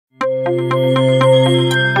Okay,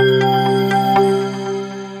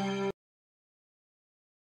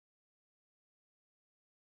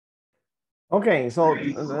 so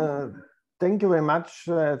thank you very much.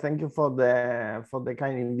 Thank you for the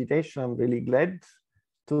kind invitation. I'm really glad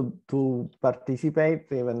to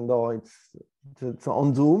participate, even though it's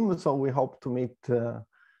on Zoom. So we hope to meet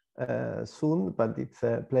soon. But it's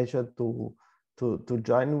a pleasure to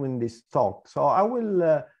join in this talk. So I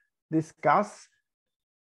will discuss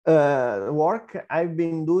work I've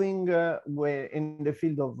been doing in the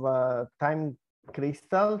field of time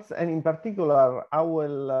crystals, and in particular, I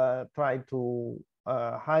will try to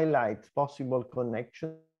highlight possible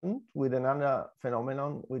connections with another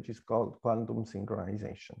phenomenon, which is called quantum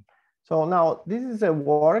synchronization. So now this is a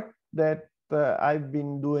work that I've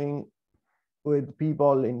been doing with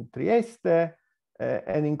people in Trieste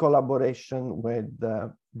and in collaboration with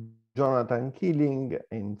Jonathan Keeling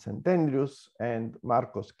in St. Andrews and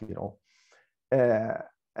Marco Schiro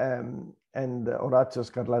and Orazio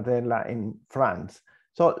Scarlatella in France.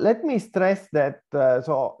 So let me stress that,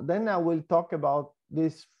 so then I will talk about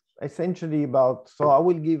this essentially about, so I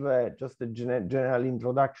will give just a general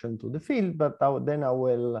introduction to the field, but then I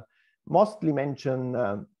will mostly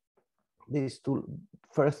mention these two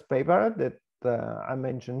first paper that I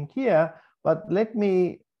mentioned here, but let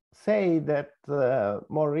me say that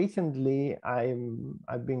more recently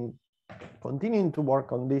I've been continuing to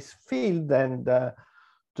work on this field, and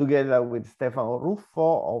together with Stefano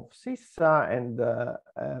Ruffo of SISSA and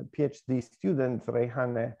PhD student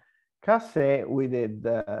Rehane Kasse, we did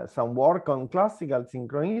some work on classical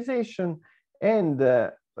synchronization, and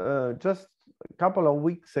just a couple of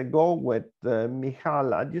weeks ago with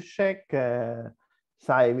Michal Adiushek,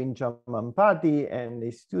 Sai Vinchamampati, and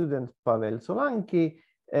his student Pavel Solanki,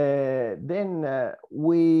 then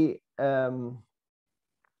we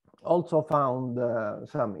also found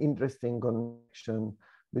some interesting connection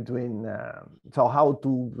between, so how to,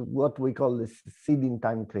 what we call this seeding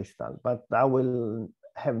time crystal, but I will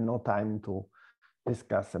have no time to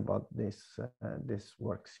discuss about this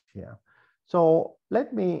works here. So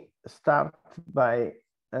let me start by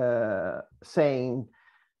saying,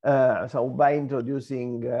 so by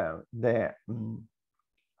introducing the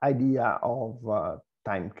idea of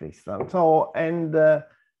time crystal. So, and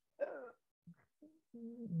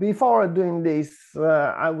before doing this,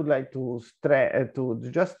 I would like to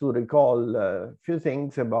just to recall a few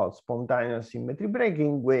things about spontaneous symmetry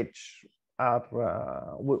breaking, which are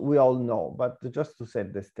we all know, but just to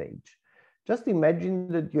set the stage. Just imagine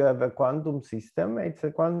that you have a quantum system. It's a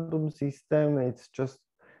quantum system. It's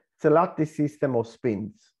a lattice system of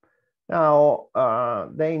spins. Now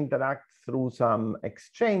they interact through some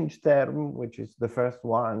exchange term, which is the first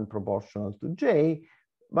one proportional to J,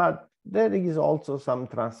 but there is also some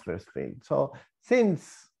transverse field. So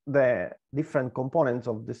since the different components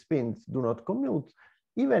of the spins do not commute,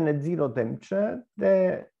 even at zero temperature,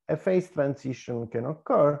 a phase transition can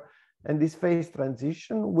occur, and this phase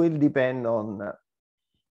transition will depend on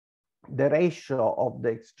the ratio of the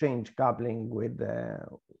exchange coupling with the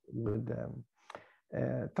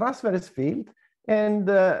transverse field, and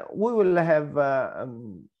we will have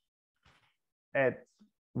at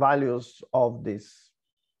values of this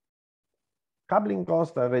coupling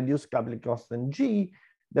cost, a reduced coupling cost, and G,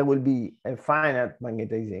 there will be a finite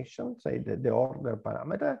magnetization, say the order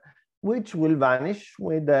parameter, which will vanish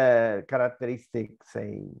with a characteristic,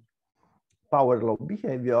 say, power law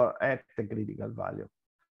behavior at the critical value.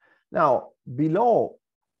 Now, below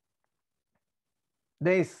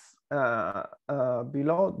this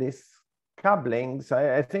couplings,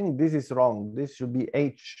 I think this is wrong. This should be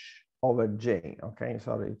H over J. Okay,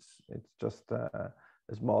 sorry, it's just a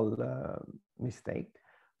small mistake.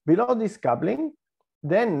 Below this coupling,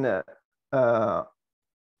 then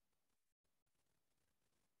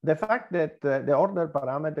the fact that the order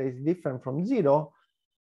parameter is different from zero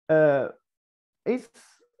is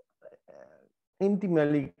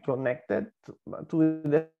intimately connected to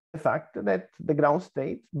the fact that the ground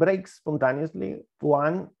state breaks spontaneously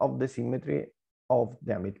one of the symmetry of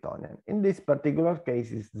the Hamiltonian. In this particular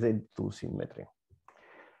case, is Z2 symmetry.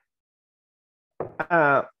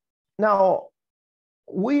 Now,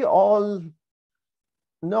 we all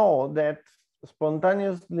know that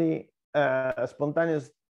spontaneous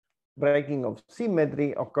breaking of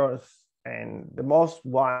symmetry occurs in the most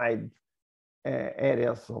wide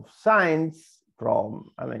areas of science. From,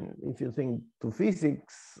 I mean, if you think to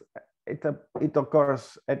physics, it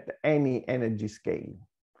occurs at any energy scale.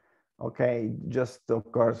 Okay, just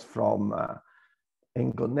occurs from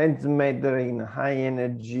in condensed matter, in high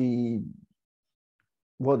energy,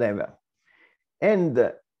 whatever.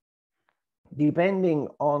 And depending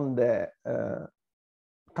on the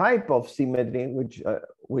type of symmetry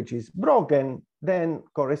which is broken, then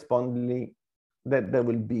correspondingly that there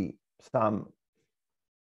will be some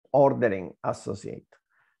ordering associated.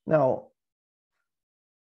 Now,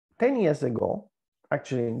 10 years ago,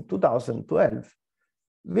 actually in 2012,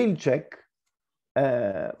 Wilczek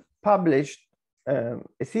published a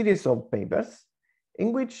series of papers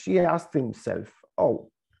in which he asked himself, oh,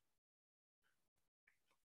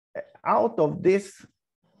 out of this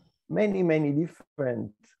many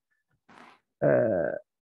different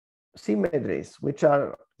symmetries which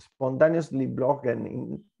are spontaneously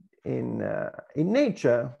broken in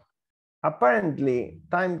nature, apparently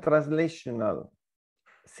time translational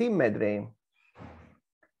symmetry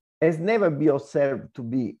has never been observed to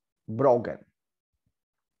be broken.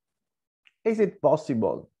 Is it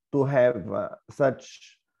possible to have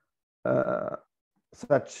such a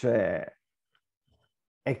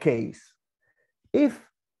case? If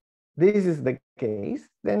this is the case,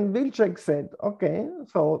 then Wilczek said, okay,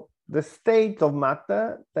 so the state of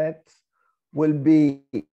matter that will be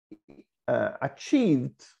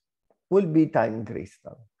achieved will be time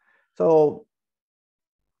crystal. So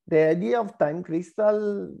the idea of time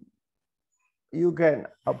crystal,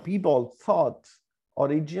 people thought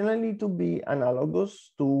originally to be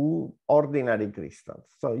analogous to ordinary crystals.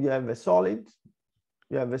 So you have a solid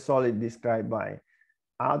described by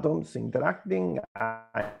atoms interacting,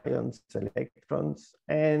 ions, electrons,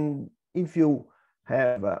 and if you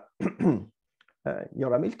have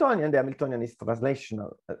your Hamiltonian, the Hamiltonian is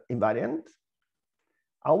translational invariant.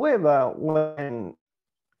 However, when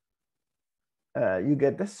you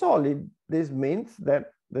get a solid, this means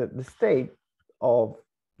that the state of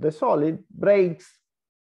the solid breaks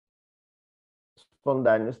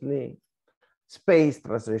spontaneously space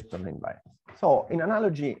translational invariance. So in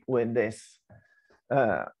analogy with this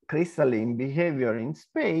crystalline behavior in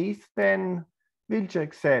space, then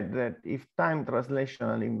Wilczek said that if time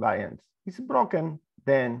translational invariance is broken,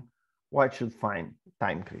 then one should find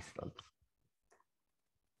time crystals.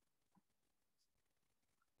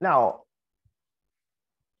 Now,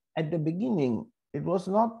 at the beginning, it was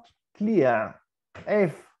not clear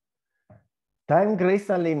if time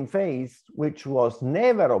crystalline phase, which was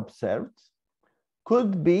never observed,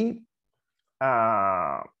 could be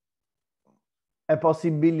a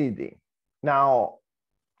possibility. Now,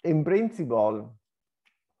 in principle,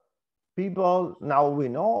 people, now we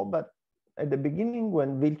know, but at the beginning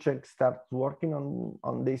when Wilczek started working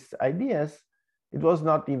on these ideas, it was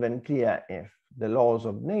not even clear if the laws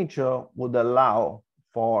of nature would allow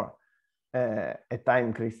for a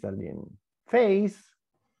time crystalline phase.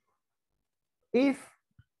 If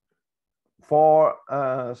for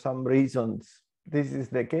some reasons this is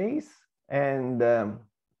the case, and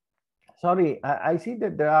sorry, I see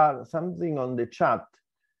that there are something on the chat,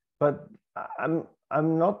 but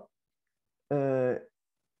I'm not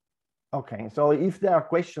okay. So if there are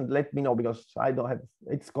questions, let me know, because I don't have,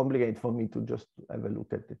 it's complicated for me to just have a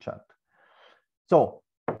look at the chat. So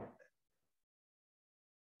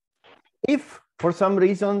if for some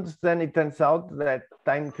reasons, then it turns out that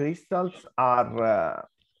time crystals are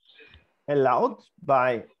allowed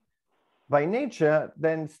by nature,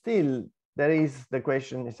 then still there is the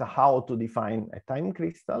question is how to define a time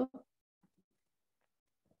crystal.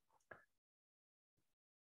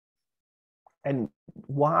 And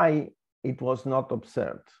why it was not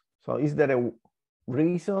observed. So is there a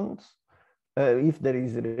reason, if there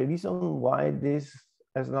is a reason why this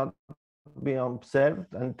has not been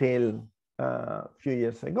observed until a few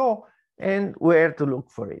years ago, and where to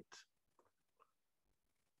look for it?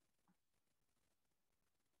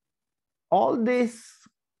 All these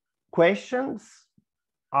questions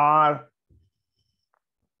are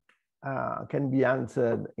can be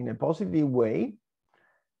answered in a positive way,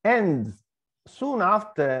 and soon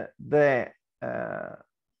after the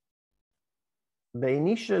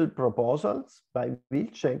initial proposals by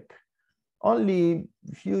Wilczek, only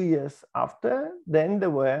a few years after, then there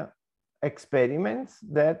were experiments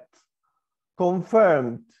that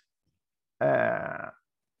confirmed the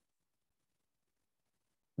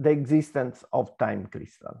existence of time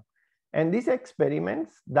crystal. And these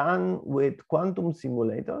experiments done with quantum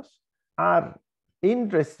simulators are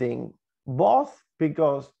interesting, both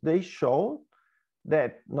because they show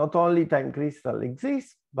that not only time crystal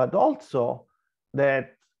exists, but also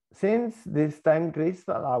that since this time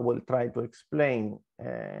crystal, I will try to explain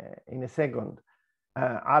in a second,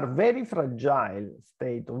 are very fragile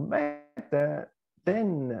state of matter,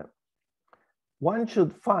 then one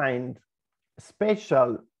should find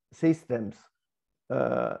special systems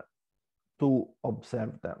to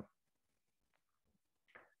observe them.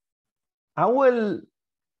 I will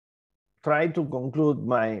try to conclude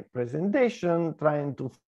my presentation trying to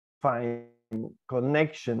find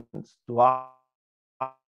connections to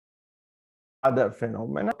other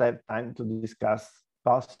phenomena. I have time to discuss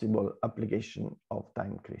possible application of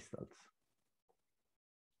time crystals.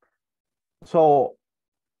 So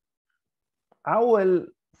I will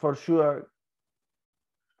for sure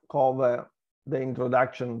cover the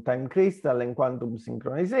introduction of time crystal and quantum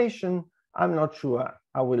synchronization. I'm not sure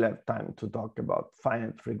I will have time to talk about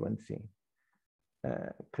finite frequency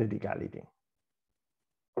criticality.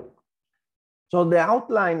 So the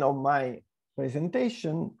outline of my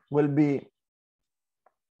presentation will be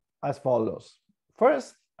as follows.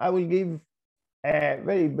 First, I will give a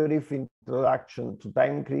very brief introduction to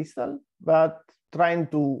time crystal, but trying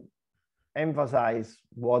to emphasize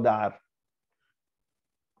what are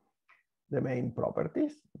the main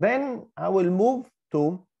properties. Then I will move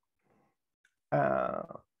to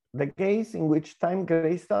the case in which time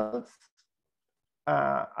crystals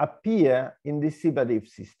appear in dissipative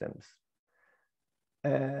systems.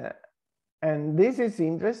 And this is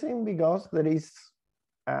interesting because there is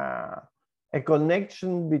a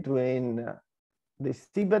connection between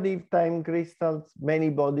dissipative time crystals, many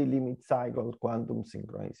body limit cycle quantum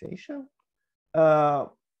synchronization. I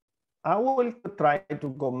will try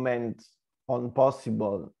to comment on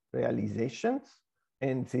possible realizations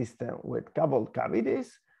in system with coupled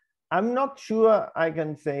cavities. I'm not sure I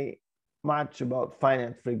can say much about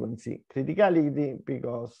finite frequency criticality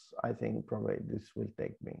because I think probably this will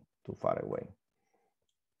take me too far away.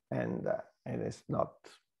 And it's not,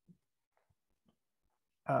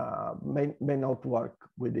 may not work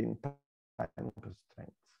within time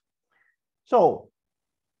constraints. So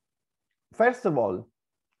first of all,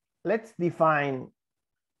 let's define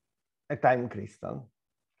a time crystal.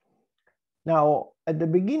 Now, at the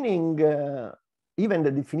beginning, even the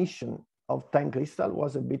definition of time crystal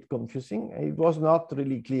was a bit confusing. It was not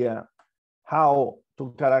really clear how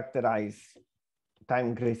to characterize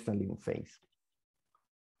time crystalline phase.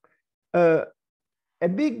 A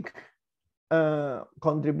big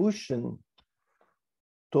contribution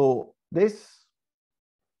to this,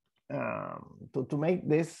 to make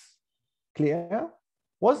this clear,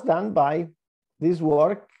 was done by this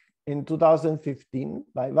work in 2015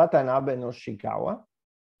 by Watanabe and Oshikawa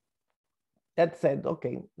that said,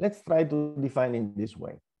 okay, let's try to define it this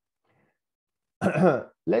way.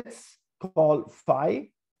 Let's call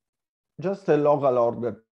phi just a local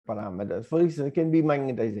order parameter. For instance, it can be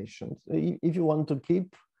magnetizations. If you want to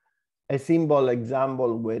keep a symbol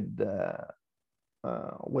example with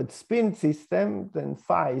spin system, then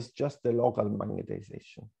phi is just a local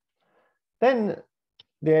magnetization. Then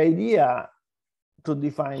the idea to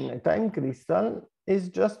define a time crystal is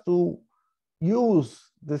just to use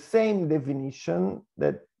the same definition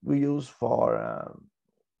that we use for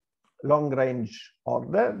long-range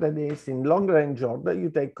order. That is, in long-range order,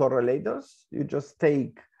 you take correlators. You just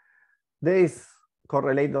take this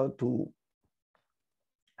correlator to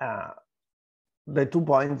the 2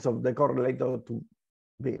 points of the correlator to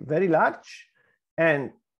be very large,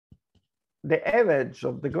 and the average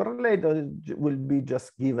of the correlator will be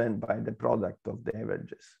just given by the product of the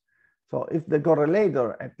averages. So if the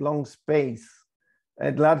correlator at long space,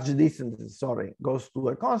 at large distances, sorry, goes to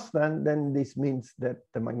a constant, then this means that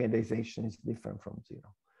the magnetization is different from 0.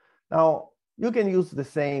 Now, you can use the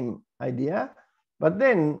same idea, but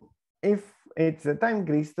then if it's a time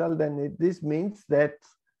crystal, then this means that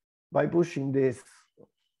by pushing this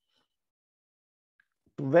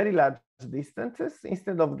to very large distances,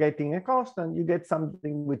 instead of getting a constant, you get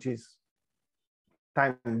something which is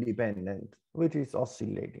time dependent, which is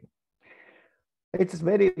oscillating. It's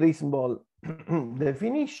very reasonable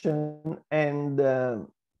definition. And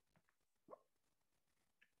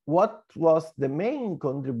what was the main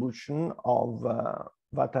contribution of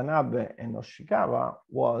Watanabe and Oshikawa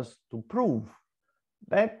was to prove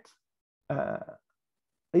that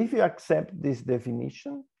if you accept this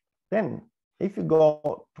definition, then if you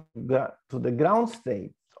go to the ground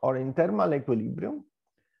state or in thermal equilibrium,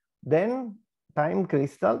 then time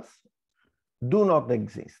crystals do not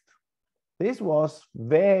exist. This was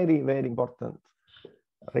very, very important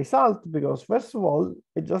result because, first of all,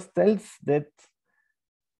 it just tells that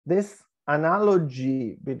this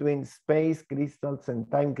analogy between space crystals and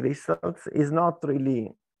time crystals is not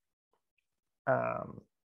really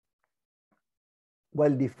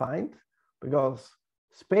well defined, because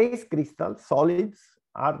space crystals, solids,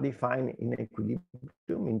 are defined in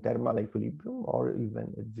equilibrium, in thermal equilibrium, or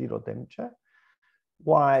even at 0 temperature,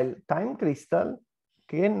 while time crystal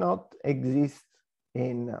cannot exist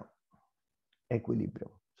in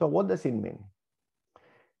equilibrium. So what does it mean?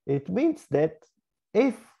 It means that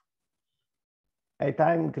if a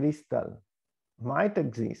time crystal might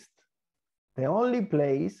exist, the only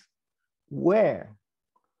place where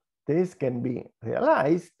this can be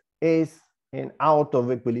realized is in out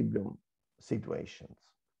of equilibrium situations.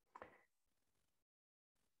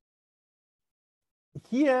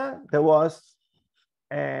 Here, there was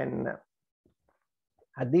an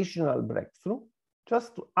additional breakthrough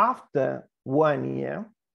just after 1 year.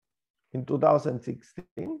 In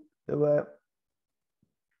 2016, there were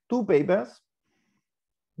 2 papers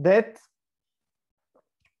that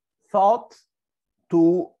thought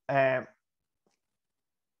to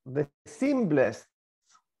the simplest,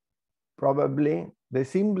 probably the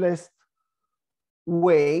simplest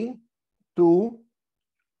way to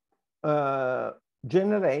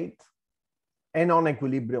generate a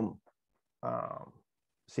non-equilibrium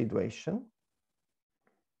situation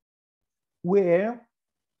where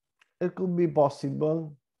it could be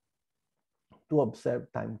possible to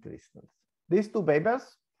observe time crystals. These 2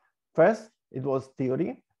 papers, first, it was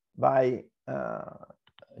theory by,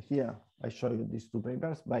 here I show you these 2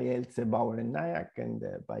 papers by Else, Bauer, and Nayak, and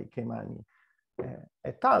by Kemani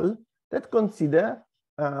et al. That consider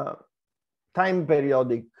time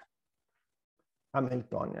periodic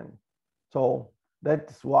Hamiltonian. So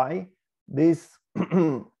that's why these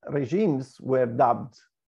regimes were dubbed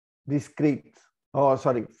discrete, oh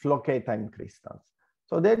sorry, Floquet time crystals.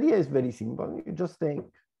 So the idea is very simple. You just take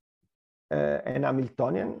an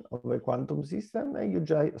Hamiltonian of a quantum system and you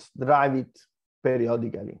just drive it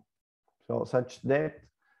periodically. So such that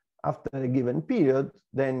after a given period,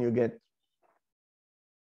 then you get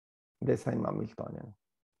the same Hamiltonian.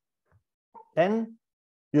 Then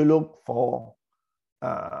you look for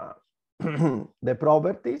the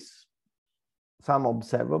properties, some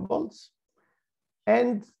observables,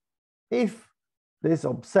 and if these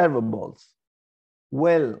observables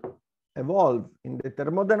will evolve in the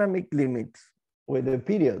thermodynamic limits with a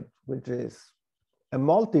period which is a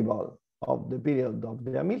multiple of the period of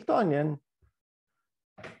the Hamiltonian,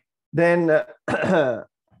 then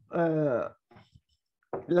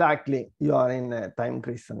likely you are in a time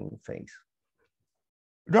crystalline phase.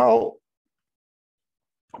 Now,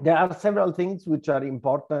 there are several things which are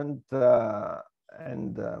important,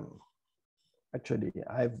 and actually,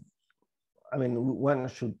 I mean, one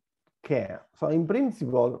should care. So, in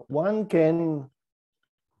principle, one can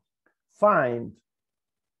find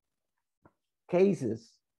cases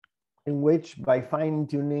in which, by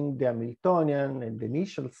fine-tuning the Hamiltonian and the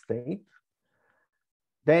initial state,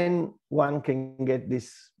 then one can get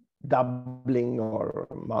this doubling or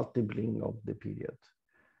multipling of the period.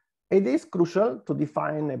 It is crucial to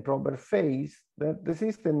define a proper phase that the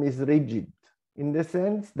system is rigid, in the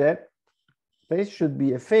sense that this should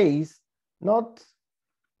be a phase not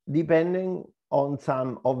depending on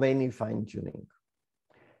some of any fine-tuning.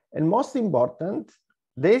 And most important,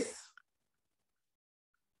 this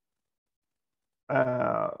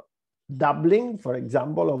doubling, for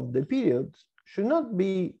example, of the period should not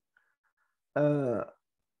be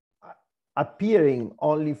appearing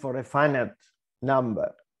only for a finite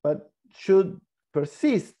number, but should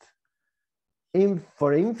persist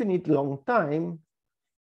for infinite long time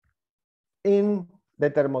in the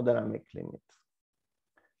thermodynamic limit.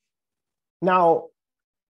 Now,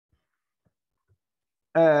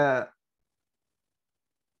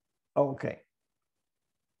 okay,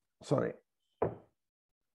 sorry.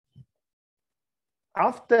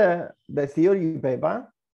 After the theory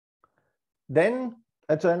paper, then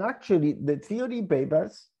actually the theory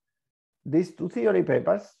papers, these 2 theory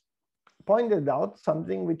papers pointed out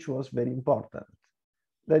something which was very important.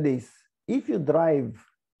 That is, if you drive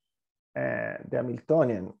the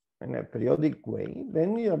Hamiltonian in a periodic way,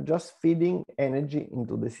 then you're just feeding energy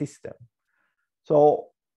into the system.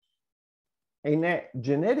 So in a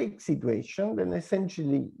generic situation, then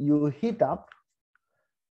essentially you heat up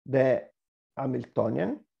the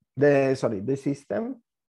Hamiltonian, the system,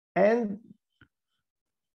 and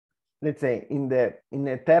let's say in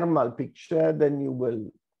a thermal picture, then you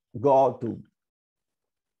will go to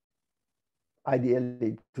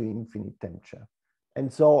ideally to infinite temperature.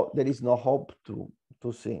 And so there is no hope to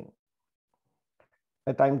see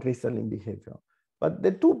a time crystalline behavior. But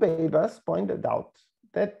the 2 papers pointed out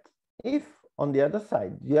that if on the other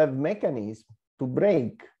side you have mechanism to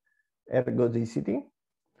break ergodicity,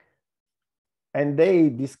 and they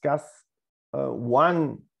discuss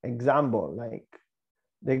one example, like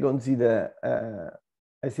they consider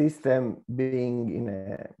a system being in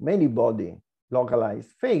a many-body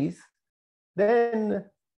localized phase, then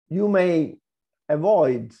you may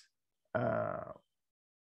avoid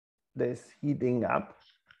this heating up,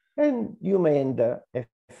 and you may enter a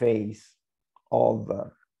phase of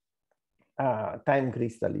time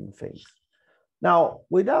crystalline phase. Now,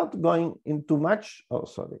 without going into much,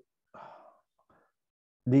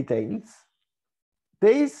 details,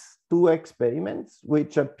 these two experiments,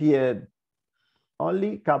 which appeared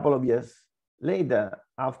only a couple of years later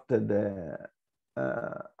after the,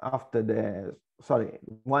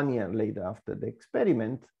 1 year later after the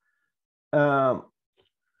experiment,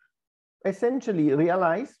 essentially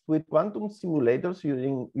realized with quantum simulators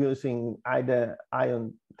using either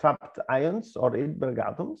trapped ions or Rydberg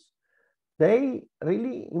atoms, they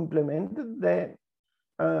really implemented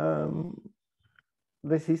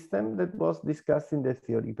the system that was discussed in the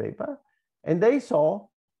theory paper, and they saw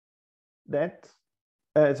that,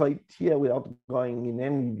 so here without going in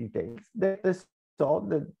any details, that they saw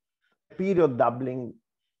that period doubling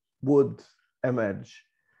would emerge.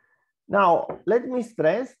 Now, let me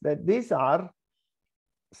stress that these are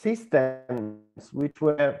systems which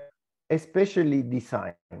were especially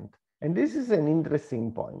designed, and this is an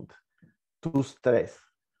interesting point to stress.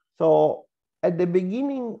 So at the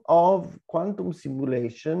beginning of quantum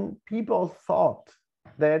simulation, people thought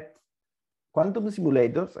that quantum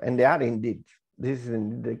simulators, and they are indeed, this is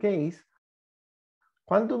indeed the case,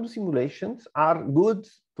 quantum simulations are good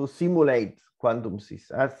to simulate quantum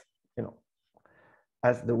systems, as you know,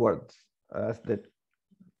 as the word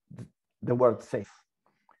says.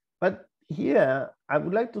 But here I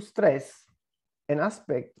would like to stress an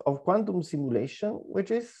aspect of quantum simulation which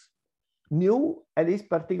is new and is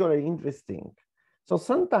particularly interesting. So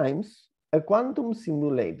sometimes a quantum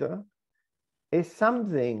simulator is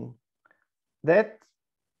something that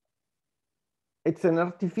it's an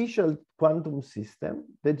artificial quantum system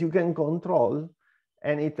that you can control,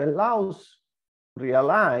 and it allows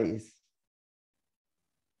realize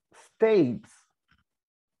states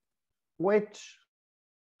which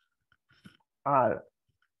are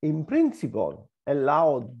in principle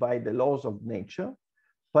allowed by the laws of nature,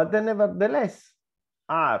 but they nevertheless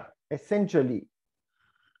are essentially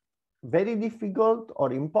very difficult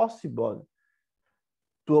or impossible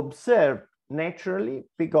to observe naturally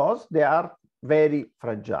because they are very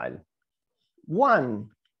fragile.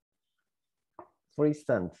 For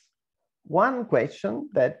instance, one question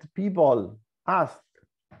that people asked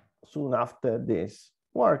soon after this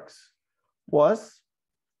works was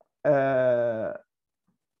the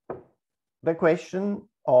question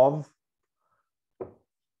of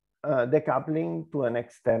decoupling to an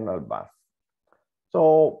external bus.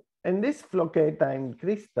 So in these Floquet-time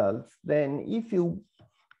crystals, then if you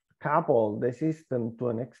couple the system to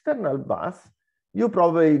an external bus, you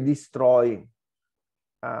probably destroy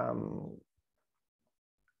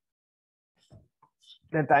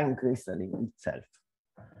the time crystalline itself.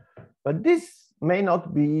 But this may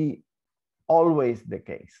not be always the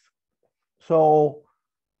case. So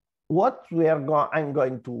what I'm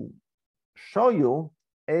going to show you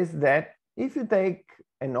is that if you take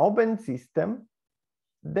an open system,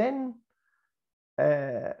 then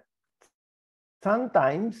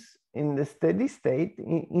sometimes in the steady state,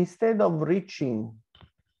 instead of reaching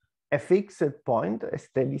a fixed point, a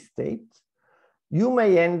steady state, you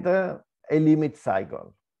may enter a limit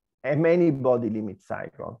cycle, a many-body limit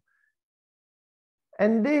cycle.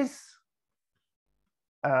 And this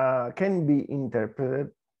can be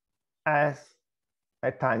interpreted as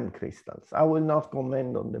a time crystals. I will not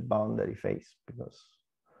comment on the boundary phase because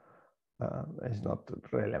it's not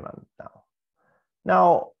relevant now.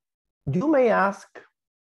 Now, you may ask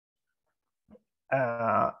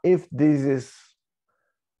if this is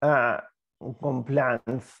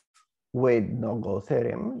compliance with no-go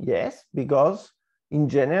theorem. Yes, because in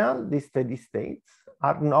general, the steady states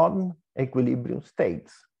are non-equilibrium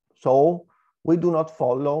states. So we do not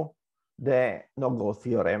follow the no-go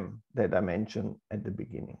theorem that I mentioned at the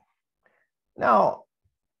beginning. Now,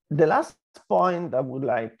 the last point I would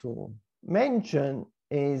like to mention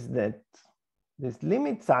is that this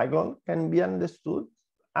limit cycle can be understood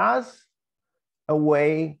as a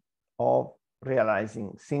way of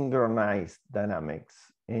realizing synchronized dynamics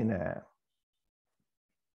in a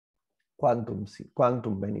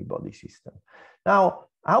quantum many-body system. Now,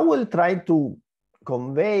 I will try to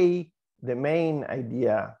convey the main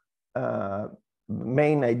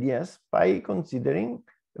ideas by considering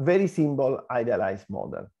a very simple idealized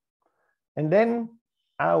model. And then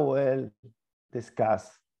I will discuss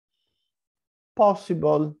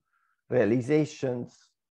possible realizations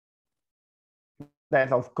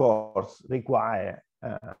that, of course, require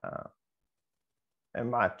a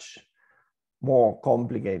much more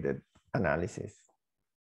complicated analysis.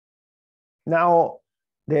 Now,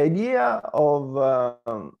 the idea of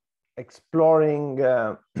exploring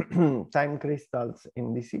time crystals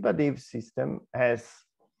in dissipative system has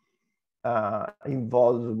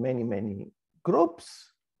involved many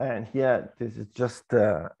groups. And here, this is just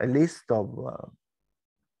a list of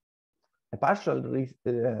a partial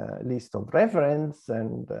list of reference,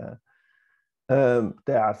 and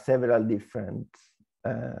there are several different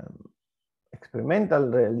experimental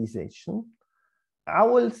realization. I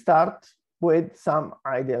will start with some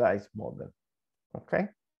idealized model, okay?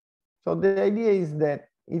 So the idea is that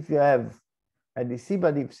if you have a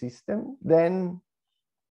dissipative system, then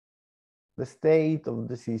the state of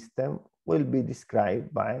the system will be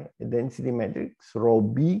described by a density matrix, rho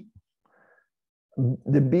B.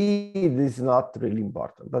 The B is not really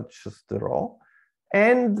important, but just the rho.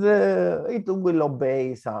 And it will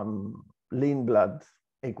obey some Lindblad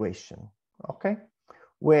equation, okay?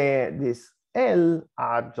 Where this L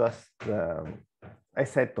are just a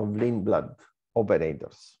set of Lindblad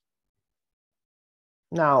operators.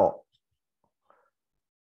 Now,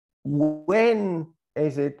 when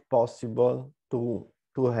is it possible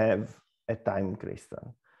to have a time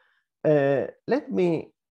crystal? Let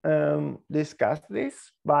me discuss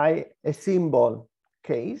this by a symbol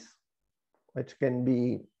case, which can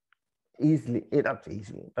be easily, not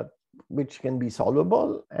easily, but which can be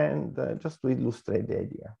solvable, and just to illustrate the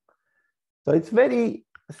idea. So it's very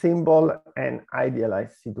simple and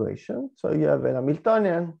idealized situation. So you have an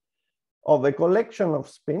Hamiltonian of a collection of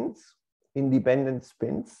spins, independent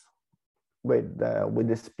spins, with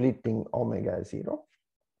the splitting omega 0,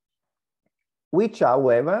 which,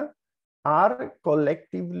 however, are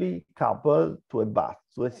collectively coupled to a bath,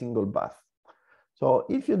 to a single bath. So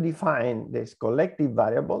if you define these collective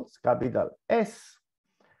variables, capital S,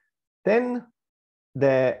 then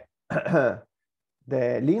the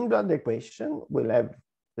Lindblad equation will have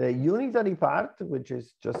the unitary part, which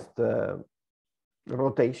is just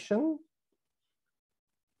rotation.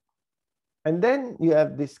 And then you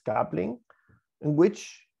have this coupling in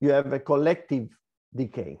which you have a collective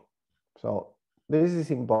decay. So this is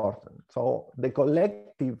important. So the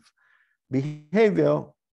collective behavior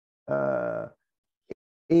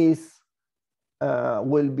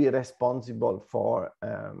will be responsible for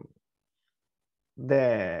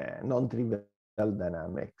the non-trivial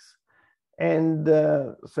dynamics. And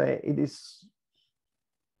so it is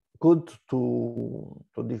good to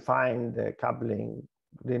define the coupling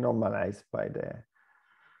denormalized by the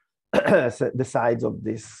sides of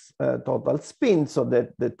this total spin, so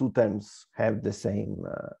that the two terms have the same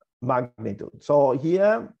magnitude. So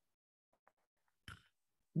here,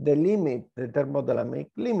 the limit, the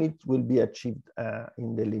thermodynamic limit, will be achieved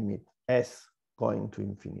in the limit S going to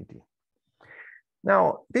infinity.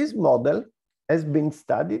 Now, this model has been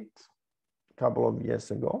studied a couple of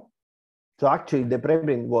years ago. So actually, the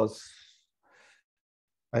preprint was,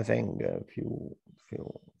 I think, a few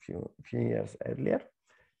years earlier,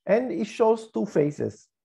 and it shows two phases.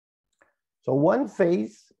 So one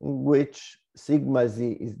phase in which sigma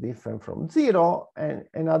z is different from 0, and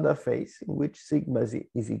another phase in which sigma z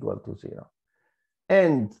is equal to 0.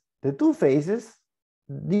 And the two phases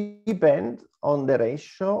depend on the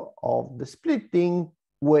ratio of the splitting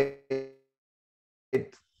with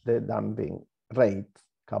the damping rate,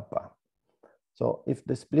 kappa. So if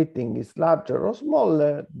the splitting is larger or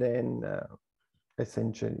smaller, then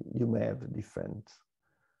essentially you may have different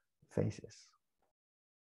phases.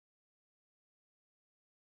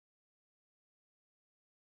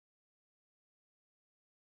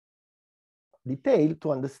 Detail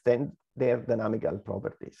to understand their dynamical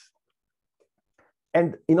properties.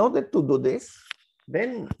 And in order to do this,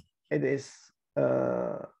 then it is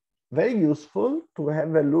very useful to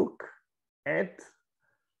have a look at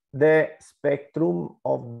the spectrum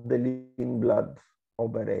of the Lindblad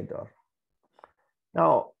operator.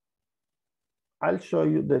 Now, I'll show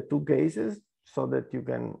you the two cases so that you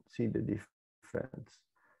can see the difference.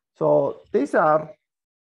 So these are,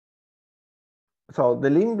 so the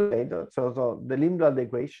Lindblad, so the Lindblad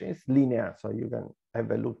equation is linear, so you can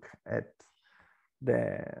have a look at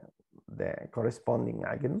the corresponding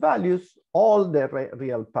eigenvalues. All the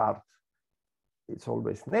real part is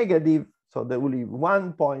always negative, so there will be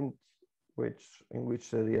one point in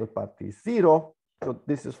which the real part is 0. So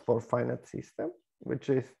this is for finite system, which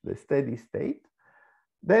is the steady state.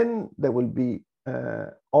 Then there will be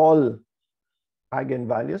all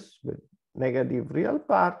eigenvalues with negative real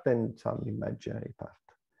part and some imaginary part.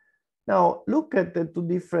 Now look at the two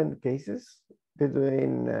different cases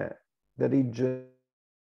between the region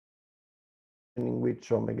in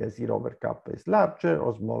which omega 0 over kappa is larger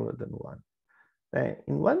or smaller than 1.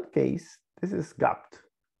 In one case, this is gapped,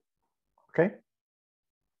 okay?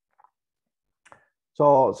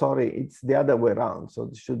 So sorry, it's the other way around. So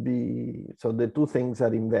it should be, so the two things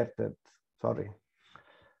are inverted, sorry.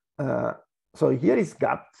 So here is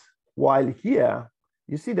gapped, while here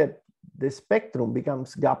you see that the spectrum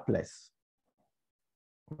becomes gapless.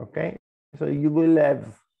 Okay, so you will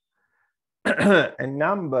have a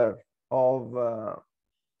number of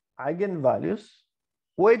eigenvalues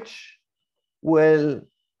which will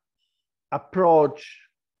approach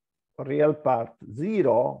real part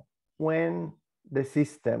 0 when the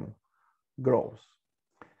system grows.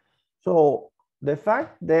 So the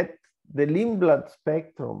fact that the Lindblad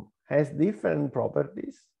spectrum has different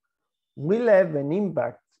properties will have an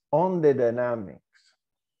impact on the dynamics.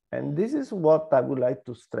 And this is what I would like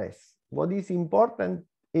to stress. What is important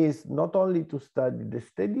is not only to study the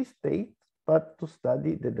steady state, but to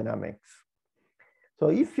study the dynamics. So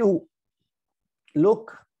if you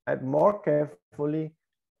look at more carefully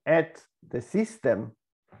at the system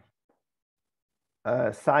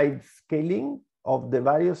side scaling of the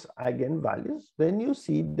various eigenvalues, then you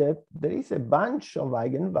see that there is a bunch of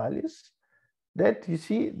eigenvalues that you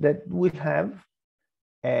see that will have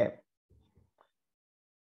a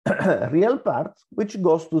real part which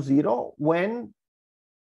goes to 0 when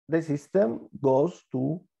the system goes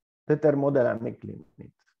to the thermodynamic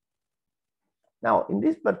limit. Now, in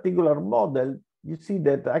this particular model, you see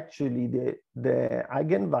that actually the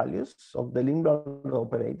eigenvalues of the Lindblad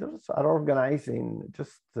operators are organized in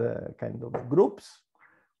just kind of groups,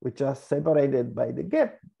 which are separated by the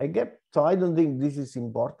gap, a gap. So I don't think this is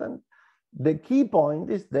important. The key point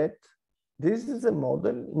is that this is a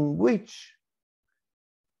model in which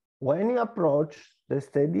when you approach the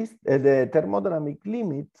steady, the thermodynamic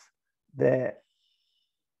limit, there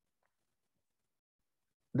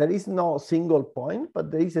is no single point, but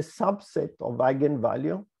there is a subset of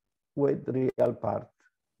eigenvalue with real part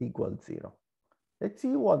equals 0. Let's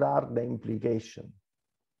see what are the implications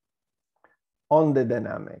on the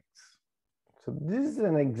dynamics. So this is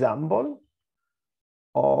an example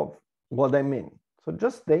of what I mean. So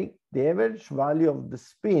just take the average value of the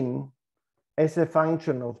spin as a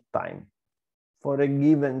function of time for a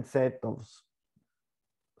given set of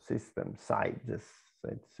system sizes.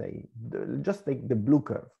 Let's say, just take the blue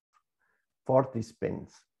curve, 40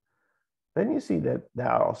 spins. Then you see that there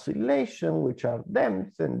are oscillations which are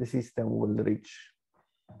damped and the system will reach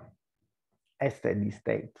a steady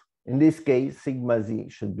state. In this case, sigma z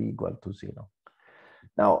should be equal to 0.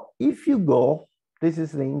 Now, if you go, this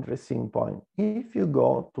is the interesting point. If you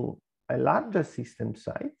go to a larger system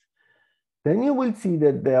size, then you will see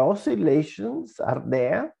that the oscillations are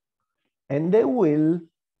there and they will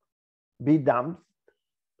be damped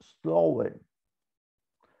slower.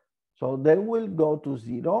 So they will go to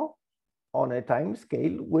 0 on a time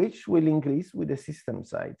scale, which will increase with the system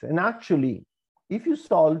size. And actually, if you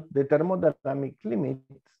solve the thermodynamic limit,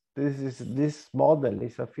 this model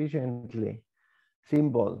is sufficiently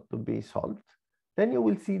simple to be solved, then you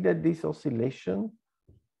will see that this oscillation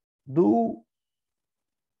do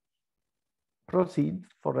proceed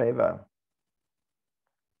forever.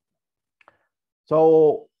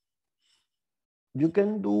 So you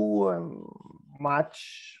can do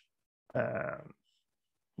much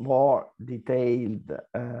more detailed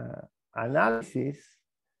analysis,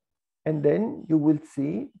 and then you will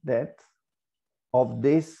see that of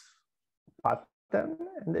this pattern,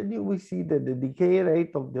 and then you will see that the decay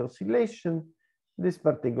rate of the oscillation, in this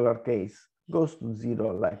particular case, goes to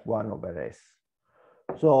 0, like 1 over s.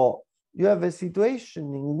 So you have a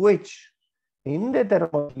situation in which, in the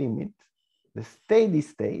thermodynamic limit, the steady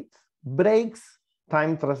state breaks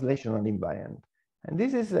time translational invariant. And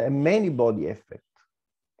this is a many-body effect.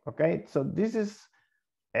 Okay, so this is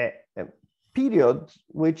a period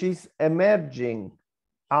which is emerging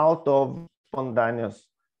out of spontaneous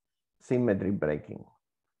symmetry breaking.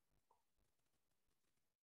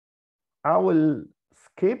 I will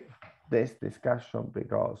skip this discussion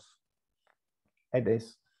because it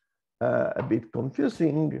is a bit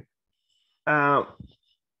confusing.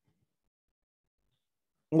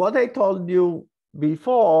 What I told you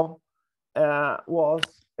before was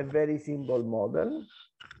a very simple model.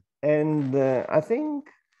 And I think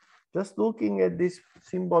just looking at this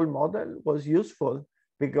simple model was useful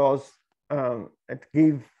because it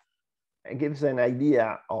gives an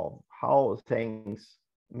idea of how things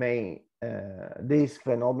may, this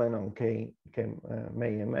phenomenon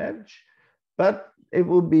may emerge. But it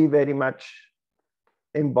would be very much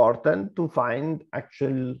important to find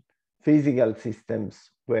actual physical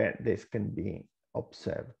systems where this can be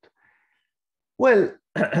observed. Well,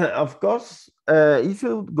 of course, if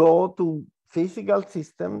you go to physical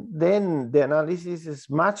system, then the analysis is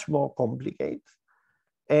much more complicated.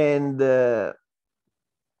 And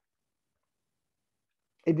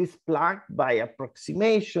it is plagued by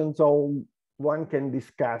approximation. So one can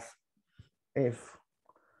discuss if,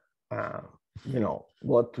 you know,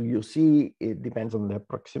 what you see, it depends on the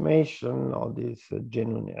approximation or this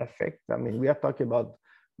genuine effect. I mean, we are talking about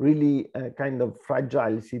really kind of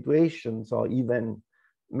fragile situations, or even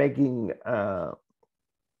making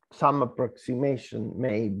some approximation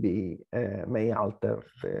may alter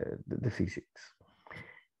the physics.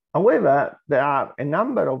 However, there are a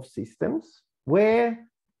number of systems where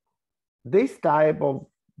this type of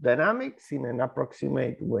dynamics in an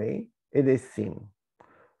approximate way, it is seen.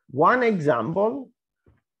 One example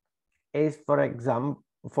is, for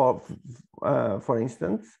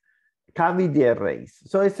instance, cavity arrays.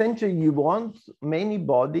 So essentially, you want many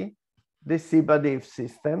body dissipative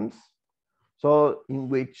systems, so in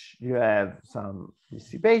which you have some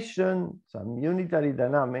dissipation, some unitary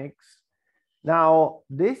dynamics. Now,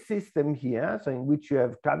 this system here, so in which you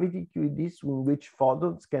have cavity QEDs in which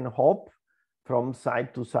photons can hop from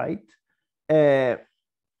side to side,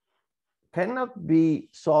 cannot be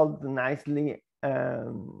solved nicely,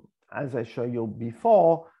 as I showed you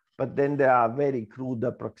before, but then there are very crude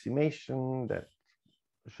approximations that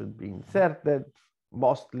should be inserted.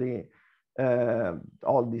 Mostly,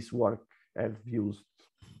 all this work have used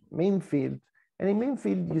mean field. And in mean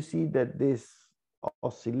field, you see that this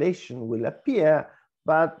oscillation will appear,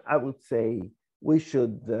 but I would say we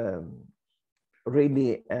should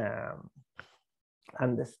really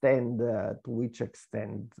understand to which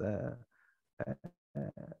extent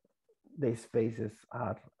these phases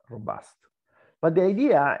are robust. But the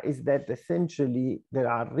idea is that essentially there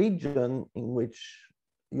are regions in which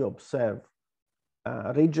you observe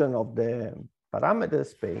a region of the parameter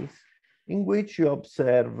space in which you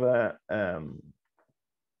observe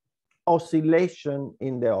oscillation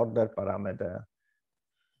in the order parameter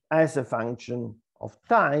as a function of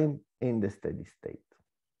time in the steady state.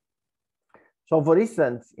 So for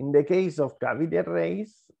instance, in the case of cavity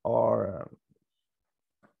arrays or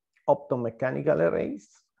optomechanical arrays,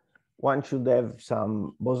 one should have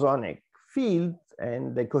some bosonic field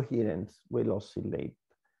and the coherence will oscillate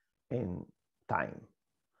in time.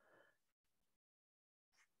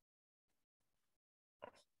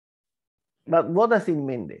 But what does it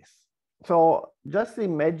mean this? So just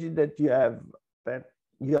imagine that you have that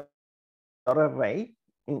your array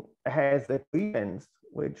has a coherence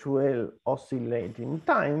which will oscillate in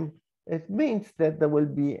time. It means that there will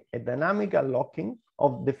be a dynamic unlocking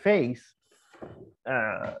of the phase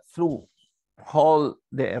through all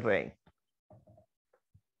the array.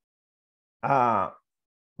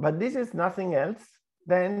 But this is nothing else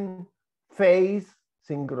than phase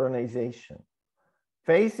synchronization.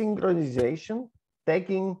 Phase synchronization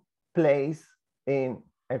taking place in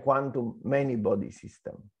a quantum many-body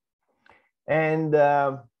system. And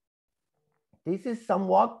this is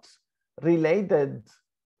somewhat related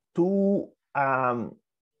to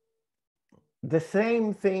the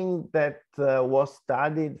same thing that was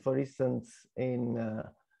studied, for instance, in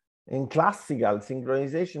classical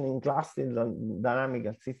synchronization. In classical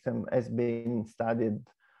dynamical system has been studied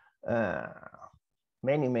for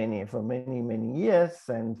many years.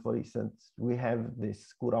 And for instance, we have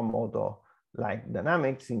this Kuramoto-like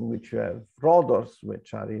dynamics in which you have rotors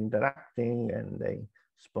which are interacting and they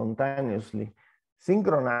spontaneously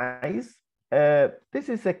synchronize. This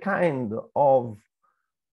is a kind of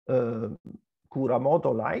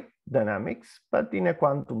Kuramoto-like dynamics, but in a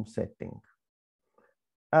quantum setting.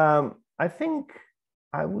 I think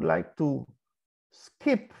I would like to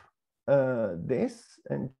skip this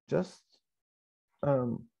and just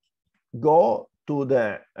go to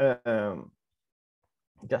the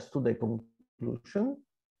conclusion,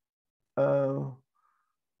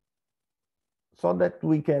 so that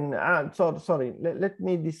we can. Sorry. Let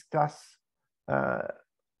me discuss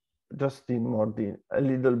just in a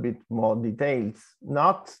little bit more details,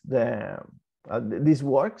 not these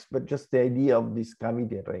works, but just the idea of these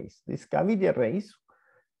cavity arrays. These cavity arrays,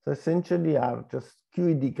 so essentially, are just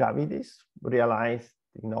QED cavities realized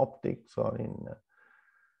in optics or in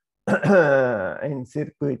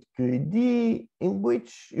circuit QED, in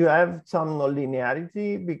which you have some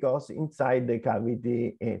nonlinearity because inside the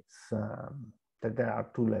cavity it's that there are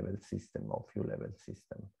two-level system or few-level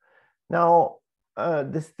system. Now,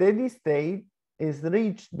 the steady state is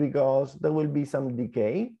reached because there will be some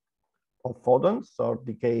decay of photons or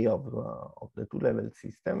decay of the two-level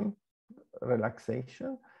system,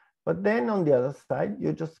 relaxation. But then on the other side,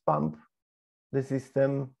 you just pump the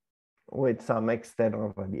system with some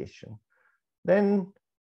external radiation. Then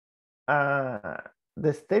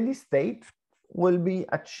the steady state will be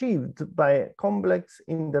achieved by a complex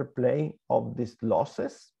interplay of these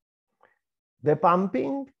losses the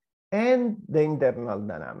pumping, and the internal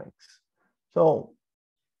dynamics. So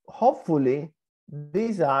hopefully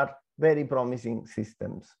these are very promising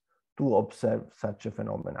systems to observe such a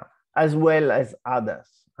phenomena, as well as others.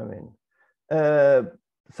 I mean,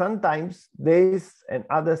 sometimes this and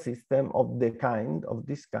other system of this kind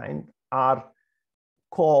are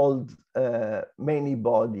called many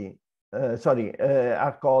body,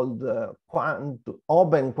 are called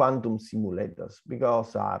open quantum simulators,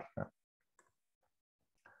 because are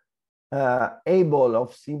able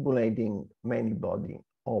of simulating many body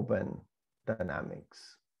open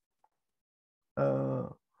dynamics.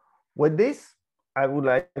 With this, I would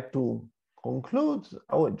like to conclude.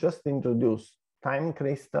 I will just introduce time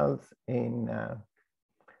crystals in a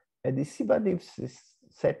dissipative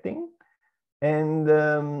setting. And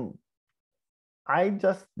I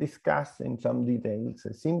just discussed in some details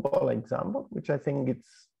a simple example, which I think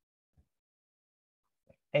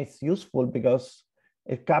it's useful because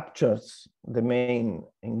it captures the main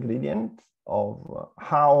ingredient of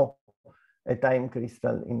how a time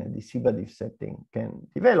crystal in a dissipative setting can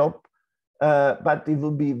develop. But it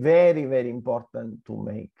would be very, very important to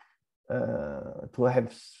make, to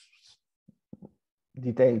have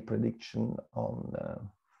detailed prediction on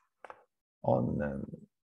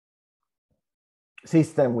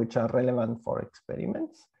systems which are relevant for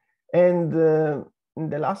experiments. And in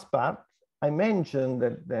the last part, I mentioned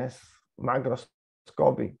that there's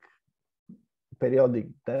macroscopic periodic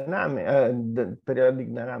dynamic, the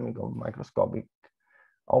periodic dynamic of macroscopic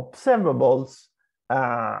observables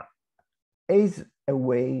is a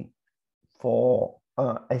way for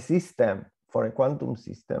a system, for a quantum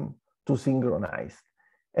system, to synchronize.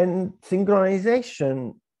 And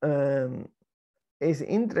synchronization is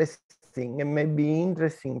interesting and may be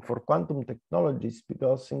interesting for quantum technologies,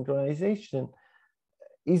 because synchronization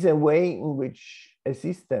is a way in which a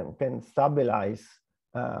system can stabilize,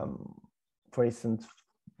 for instance,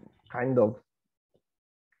 kind of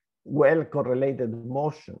well-correlated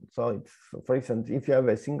motion. So it's, for instance, if you have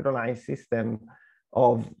a synchronized system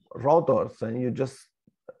of rotors and you just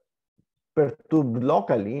perturb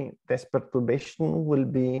locally, this perturbation will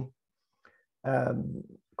be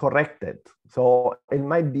corrected. So it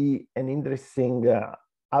might be an interesting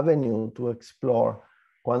avenue to explore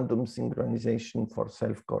quantum synchronization for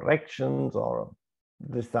self-corrections or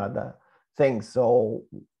this other things. So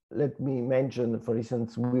let me mention, for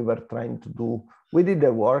instance, we did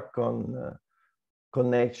a work on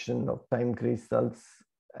connection of time crystals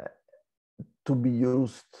to be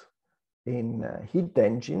used in heat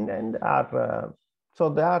engine, and so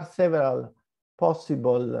there are several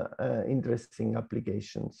possible interesting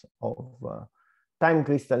applications of time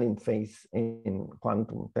crystalline phase in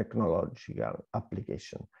quantum technological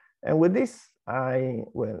application. And with this, I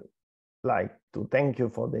will like to thank you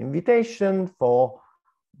for the invitation, for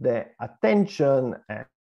the attention,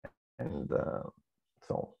 and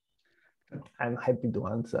so I'm happy to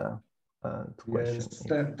answer to questions.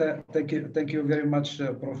 Thank you very much,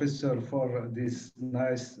 Professor, for this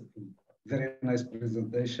very nice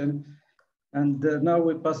presentation. And now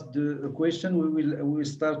we pass the question. We will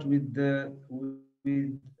start with the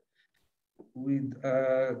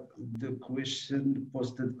question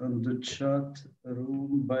posted on the chat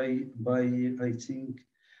room by I think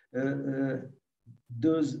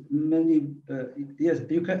those many yes,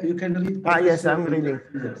 you can read. Yes, I'm reading.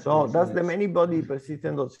 Yes, so yes, does the many body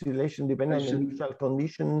persistent oscillation depend on the initial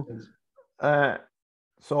condition? Yes.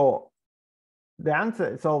 So the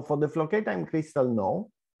answer, so for the Floquet time crystal, no.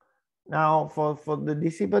 Now for the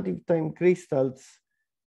dissipative time crystals,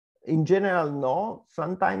 in general, no.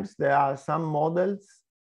 Sometimes there are some models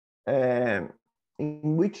in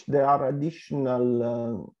which there are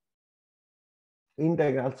additional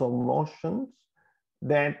integrals of motions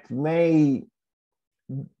that may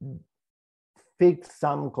fix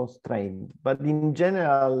some constraint, but in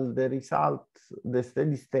general, the result, the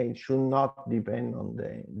steady state, should not depend on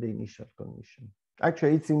the initial condition.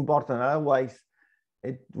 Actually, it's important, otherwise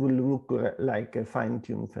it will look like a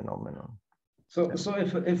fine-tuned phenomenon. So if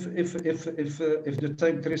the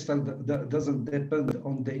time crystal doesn't depend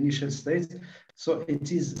on the initial state, so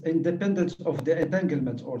it is independent of the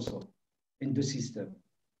entanglement also in the system.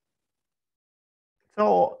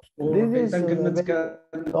 So this is I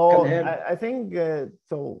think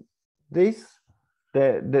so.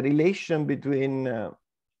 The relation between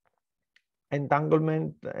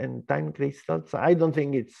entanglement and time crystals, I don't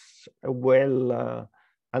think it's a well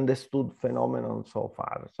understood phenomenon so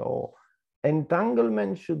far. So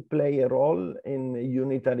entanglement should play a role in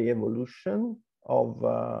unitary evolution of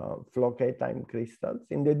Floquet time crystals.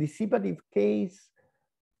 In the dissipative case,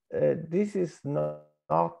 this is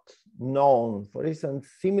not known. For instance,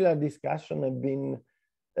 similar discussion have been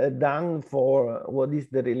done for what is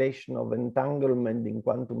the relation of entanglement in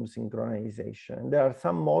quantum synchronization. There are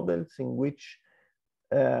some models in which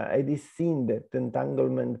it is seen that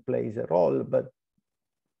entanglement plays a role, but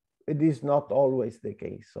it is not always the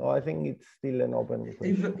case. So I think it's still an open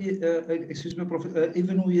question. Excuse me, Prof.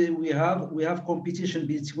 Even we have competition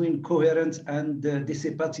between coherent and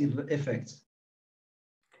dissipative effects.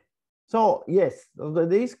 So yes, so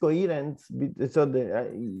there is coherence. So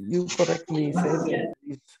you correctly said that there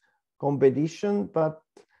is competition, but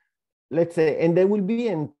let's say, and there will be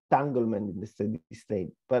entanglement in the steady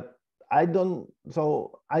state, but I don't.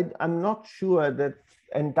 So I'm not sure that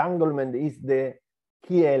entanglement is the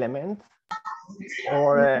key element,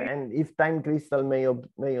 or and if time crystal may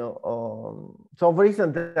so for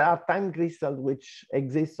instance, there are time crystals which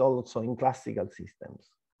exist also in classical systems.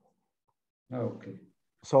 Okay.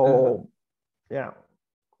 So yeah.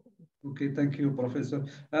 Okay, thank you, Professor.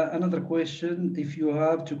 Another question: if you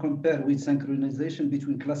have to compare with synchronization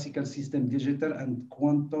between classical system digital and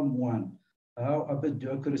quantum one, how about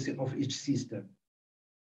the accuracy of each system?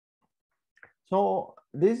 So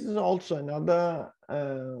this is also another,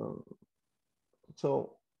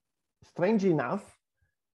 so strange enough,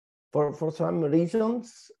 for some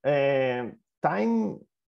reasons,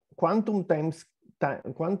 quantum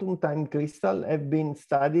time crystal have been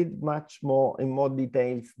studied much more in more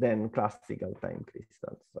details than classical time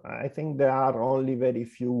crystals. I think there are only very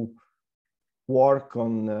few work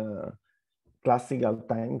on classical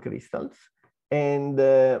time crystals, and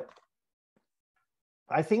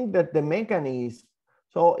I think that the mechanism,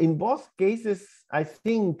 so in both cases, I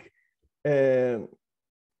think the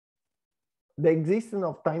existence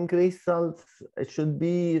of time crystals should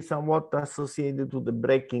be somewhat associated to the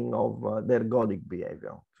breaking of the ergodic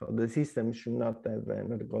behavior. So the system should not have an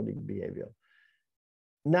ergodic behavior.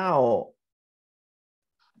 Now,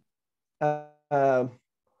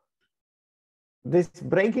 this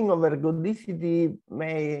breaking of ergodicity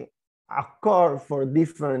may occur for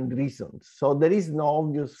different reasons. So there is no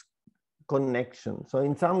obvious connection. So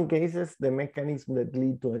in some cases, the mechanism that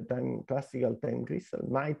lead to a classical time crystal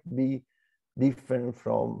might be different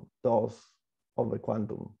from those of a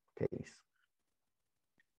quantum case.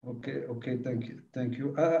 Okay, okay, thank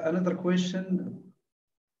you. Another question,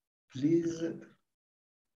 please.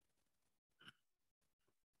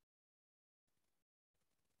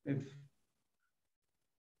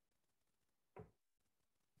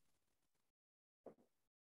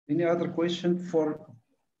 Any other question for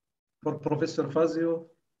Professor Fazio?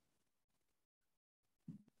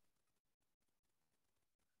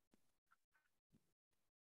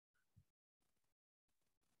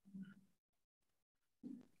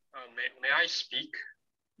 May I speak?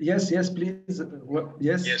 Yes, yes, please.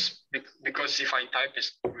 Yes. Yes, because if I type,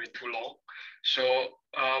 it's probably too long. So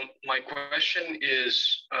my question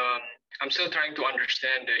is, I'm still trying to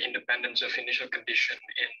understand the independence of initial condition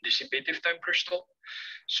in dissipative time crystal.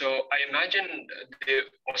 So I imagine the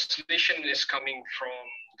oscillation is coming from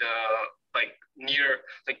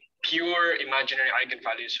the pure imaginary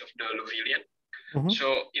eigenvalues of the Liouvillean. Mm-hmm.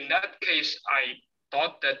 So in that case, I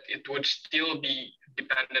thought that it would still be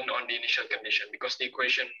dependent on the initial condition because the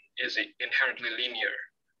equation is inherently linear.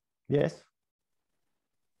 Yes.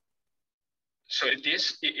 So it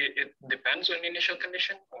depends on the initial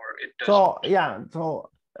condition, or it doesn't? So yeah, so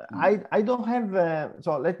I don't have,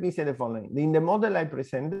 so let me say the following. In the model I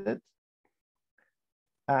presented,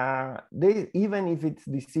 even if it's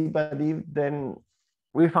dissipative, then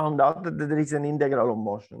we found out that there is an integral of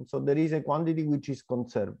motion. So there is a quantity which is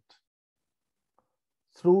conserved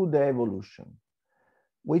through the evolution,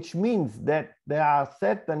 which means that there are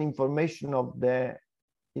certain information of the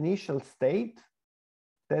initial state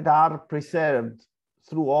that are preserved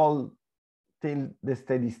through all till the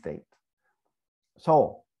steady state.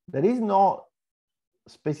 So there is no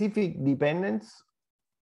specific dependence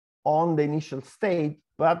on the initial state,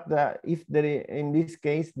 but if in this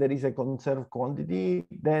case there is a conserved quantity,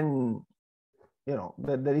 then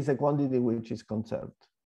there is a quantity which is conserved.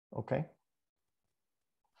 Okay.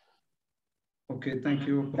 Okay, thank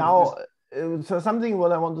you. Now, so something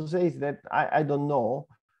what I want to say is that I don't know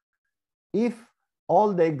if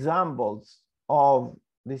all the examples of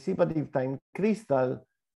dissipative time crystal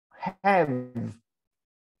have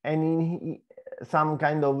some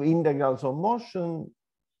kind of integrals of motion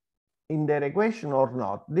in their equation or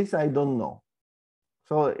not. This I don't know.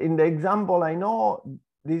 So in the example I know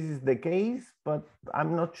this is the case, but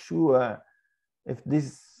I'm not sure if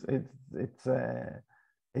it's a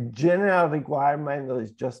general requirement or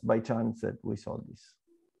it's just by chance that we saw this.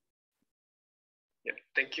 Yeah,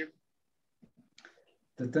 thank you.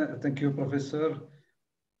 Thank you, Professor.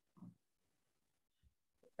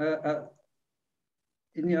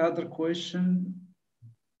 Any other question?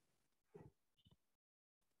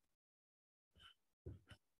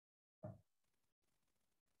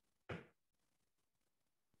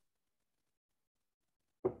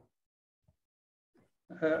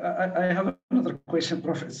 I have another question,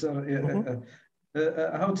 Professor.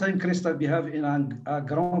 How time crystal behave in a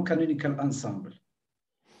grand canonical ensemble?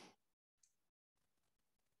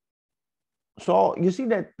 So you see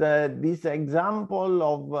that this example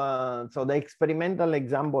of, so the experimental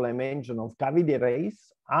example I mentioned of cavity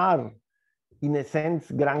arrays are in a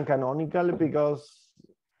sense grand canonical because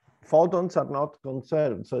photons are not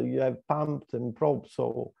conserved. So you have pumps and probes.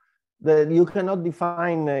 So you cannot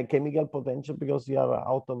define chemical potential because you are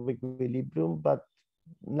out of equilibrium, but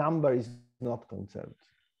number is not conserved.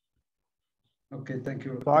 Okay, thank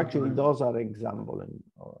you. So actually those are examples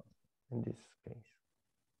in this case.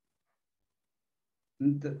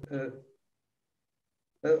 And,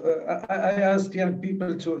 I ask young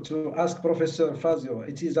people to ask Professor Fazio.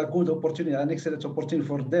 It is a good opportunity, an excellent opportunity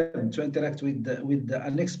for them to interact with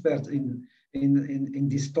an expert in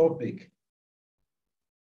this topic.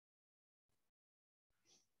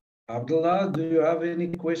 Abdullah, do you have any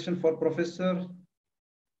question for Professor?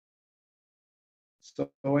 So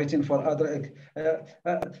waiting for other.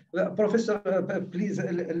 Professor, please,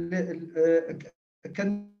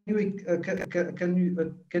 can you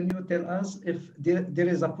tell us if there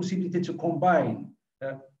is a possibility to combine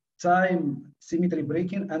time symmetry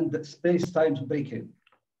breaking and space-time breaking?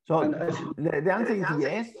 So the answer is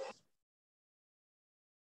yes.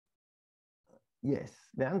 Yes,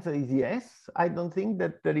 the answer is yes. I don't think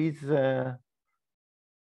that there is.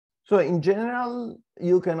 So in general,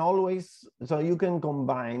 you can always, so you can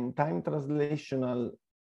combine time translational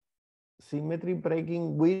symmetry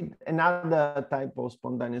breaking with another type of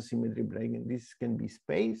spontaneous symmetry breaking. This can be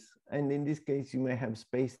space, and in this case, you may have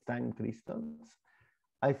space-time crystals.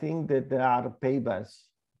 I think that there are papers,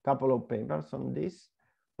 a couple of papers on this,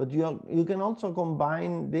 but you can also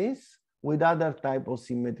combine this with other type of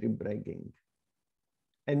symmetry breaking.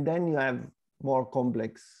 And then you have more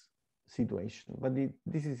complex situation, but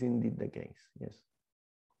this is indeed the case, yes.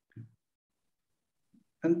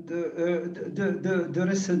 And the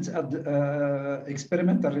recent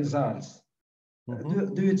experimental results,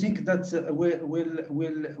 do you think that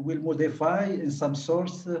will modify in some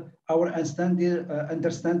sort our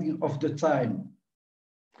understanding of the time?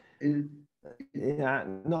 Yeah,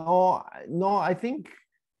 no, I think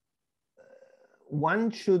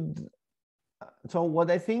one should. So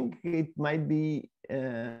what I think it might be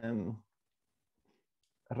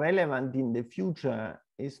relevant in the future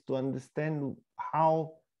is to understand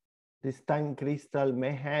how this time crystal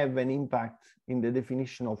may have an impact in the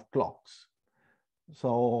definition of clocks.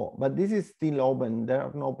 So, but this is still open. There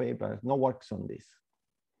are no papers, no works on this.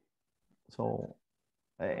 So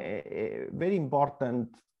a very important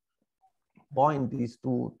point is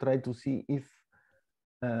to try to see if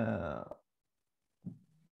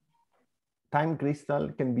time crystal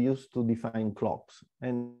can be used to define clocks.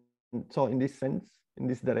 And so in this sense, in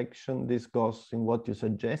this direction, this goes in what you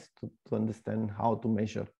suggest to understand how to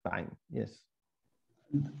measure time. Yes.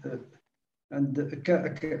 And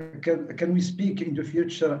can we speak in the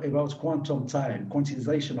future about quantum time,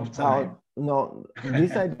 quantization of time? No,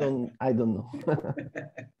 this I don't know.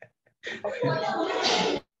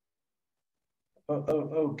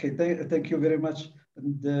 Okay, thank you very much.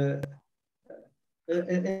 And,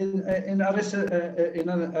 in a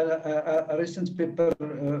recent paper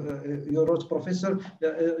you wrote, Professor,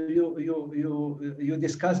 you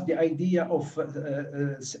discussed the idea of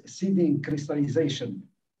seeding crystallization.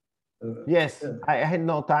 Yes, I had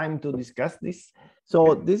no time to discuss this.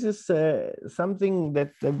 So this is something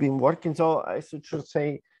that I've been working. So I should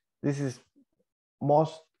say this is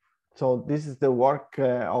this is the work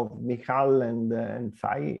of Michal and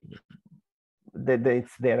Sai.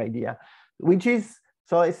 It's their idea, which is,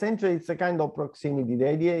 so essentially it's a kind of proximity. The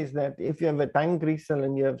idea is that if you have a time crystal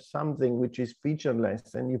and you have something which is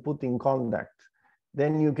featureless and you put in contact,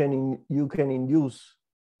 then you can induce.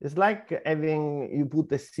 It's like you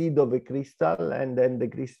put a seed of a crystal and then the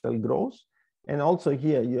crystal grows. And also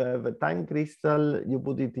here you have a time crystal, you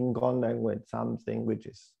put it in contact with something which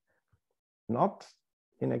is not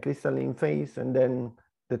in a crystalline phase, and then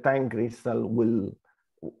the time crystal will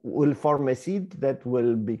form a seed that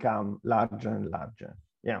will become larger and larger.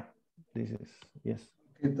 Yeah, this is, yes.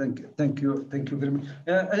 Okay, thank you very much.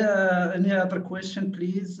 Any other question,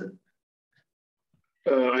 please?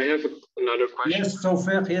 I have another question. Yes,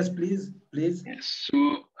 Sofer, yes, please. Yes,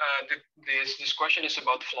 so this question is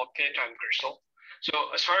about Floquet time crystal. So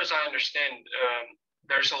as far as I understand,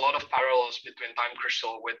 there's a lot of parallels between time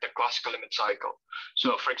crystal with the classical limit cycle.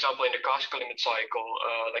 So for example, in the classical limit cycle,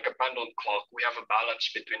 like a pendulum clock, we have a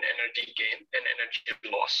balance between energy gain and energy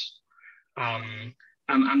loss.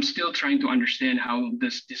 I'm still trying to understand how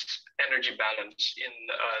this energy balance in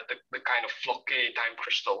the kind of Floquet time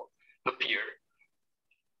crystal appear.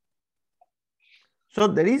 So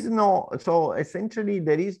there is no, so essentially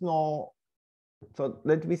there is no, so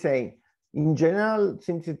let me say, in general,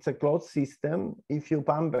 since it's a closed system, if you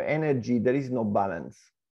pump energy, there is no balance,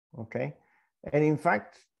 okay? And in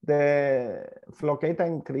fact, the Floquet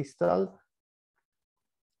time crystal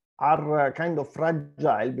are kind of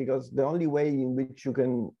fragile because the only way in which you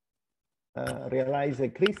can realize a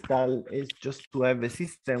crystal is just to have a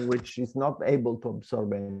system which is not able to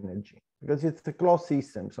absorb energy because it's a closed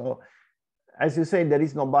system. So as you say, there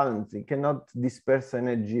is no balance. It cannot disperse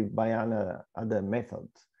energy by other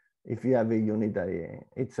methods. If you have a unitary,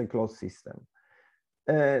 it's a closed system.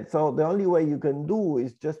 So the only way you can do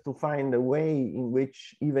is just to find a way in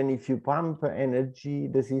which even if you pump energy,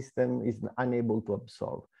 the system is unable to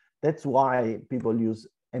absorb. That's why people use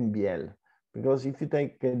MBL, because if you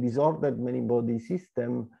take a disordered many-body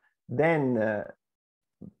system, then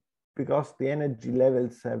because the energy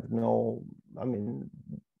levels have no,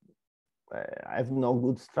 have no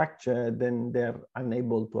good structure, then they're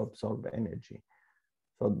unable to absorb energy.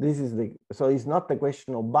 So this is so it's not a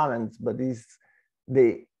question of balance, but it's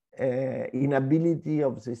the inability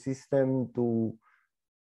of the system to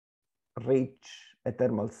reach a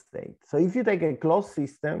thermal state. So if you take a closed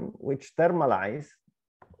system which thermalizes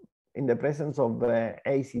in the presence of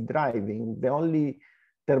AC driving, the only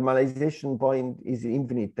thermalization point is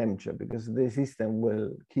infinite temperature because the system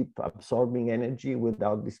will keep absorbing energy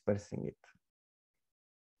without dispersing it.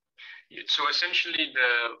 So essentially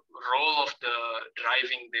the role of the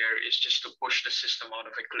driving there is just to push the system out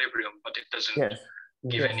of equilibrium, but it doesn't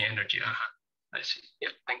give any energy. I see. Yeah,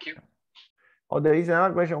 thank you. Oh, there is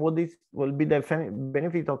another question. What will be the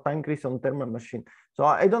benefit of time crystal on thermal machine? So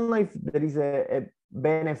I don't know if there is a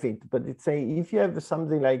benefit, but it's if you have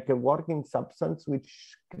something like a working substance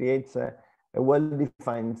which creates a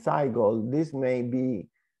well-defined cycle, this may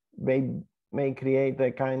create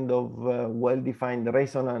a kind of well-defined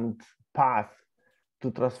resonant path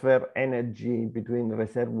to transfer energy between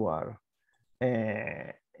reservoir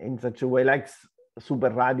in such a way, like super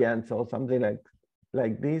radiance or something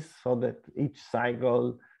like this, so that each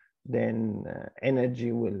cycle then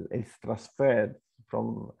energy is transferred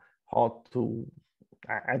from hot to,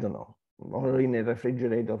 I don't know, or in a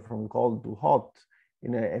refrigerator from cold to hot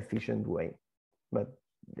in an efficient way. But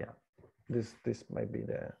yeah, this might be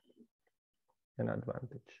an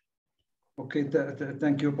advantage. Okay,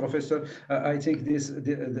 thank you, Professor. I think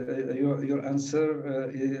your answer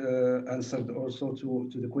answered also to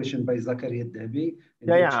the question by Zakaria Dabi.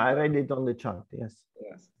 Yeah, I read it on the chat. Yes.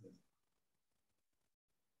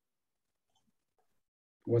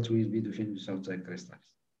 What will be the finished outside crystals?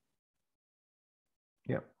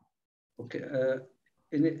 Yeah. Okay.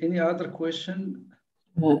 Any other question?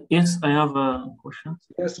 Yes, I have a question.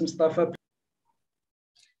 Yes, Mustafa.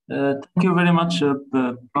 Thank you very much,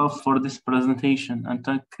 Prof, for this presentation, and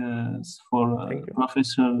thanks for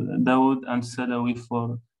Professor Dawood and Salawi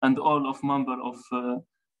and all of member of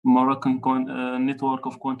Moroccan network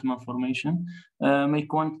of quantum information. My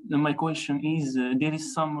question is: there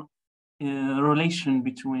is some relation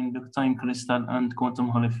between the time crystal and quantum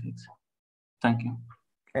Hall effect? Thank you.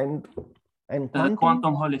 And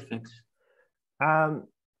quantum Hall effect.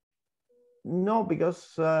 No,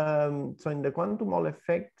 because so in the quantum Hall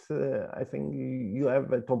effect, I think you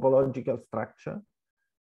have a topological structure,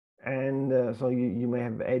 and so you may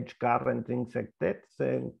have edge current, things like that.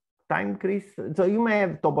 So time crystal, so you may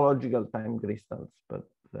have topological time crystals, but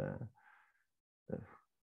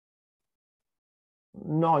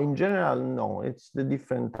no, in general, no. It's the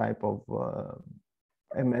different type of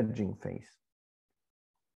emerging phase.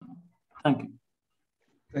 Thank you.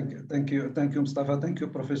 Thank you, Mustafa. Thank you,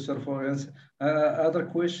 Professor, for answer. Other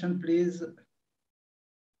question, please.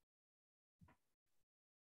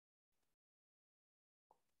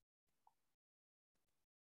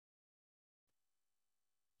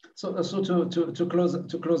 So to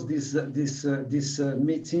close this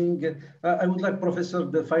meeting, I would like, Professor,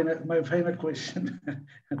 my final question.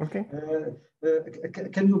 Okay.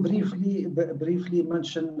 Can you briefly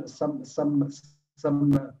mention some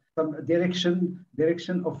direction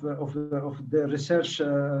of the research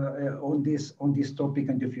on this topic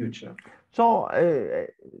in the future? So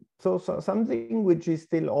something which is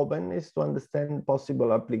still open is to understand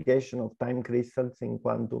possible application of time crystals in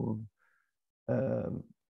quantum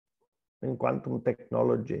in quantum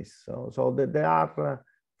technologies. So that there are,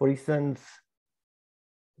 for instance,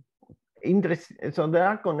 so there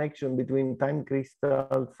are connections between time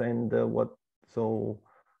crystals and what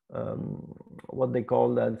they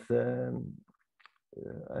call as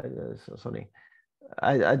sorry,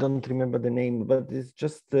 I don't remember the name, but it's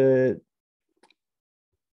just zero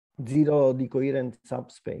decoherent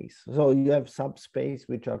subspace. So you have subspace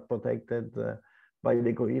which are protected by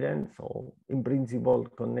decoherence, or in principle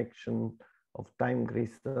connection of time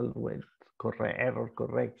crystal with error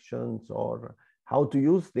corrections, or how to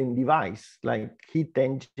use the device like heat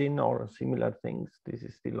engine or similar things. This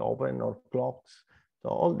is still open, or clocks. So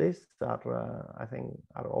all these are, I think,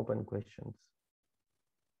 are open questions.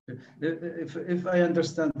 If I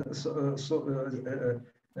understand,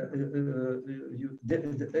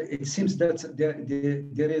 it seems that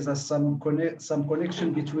there is some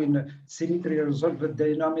connection between symmetry resolved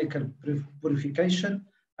dynamical purification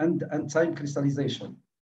and time crystallization.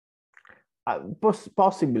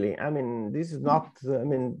 Possibly. I mean, this is not, I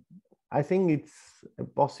mean, I think it's a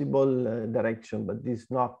possible direction, but this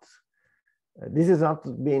has not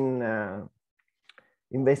been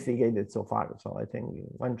investigated so far. So I think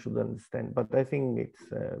one should understand, but I think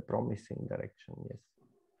it's a promising direction, yes.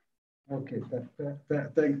 Okay,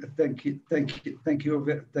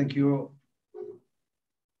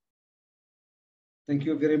 thank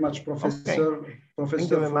you very much, Professor. Okay. Professor,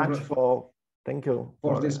 thank you very much for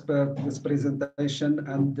this presentation,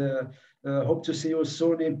 and hope to see you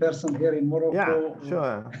soon in person here in Morocco. Yeah,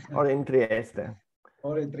 sure, or in Trieste.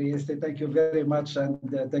 Or in Trieste. Thank you very much, and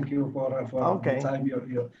thank you for the time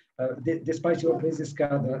despite your busy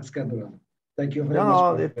schedule. Thank you very much.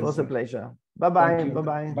 No, it was a pleasure. Bye-bye.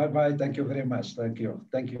 Bye-bye. Bye-bye. Thank you very much. Thank you.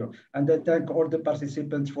 Thank you. And I thank all the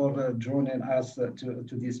participants for joining us to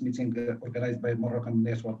this meeting organized by Moroccan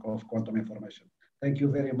Network of Quantum Information. Thank you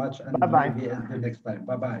very much. And bye-bye. Maybe until next time.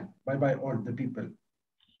 Bye-bye. Bye-bye, all the people.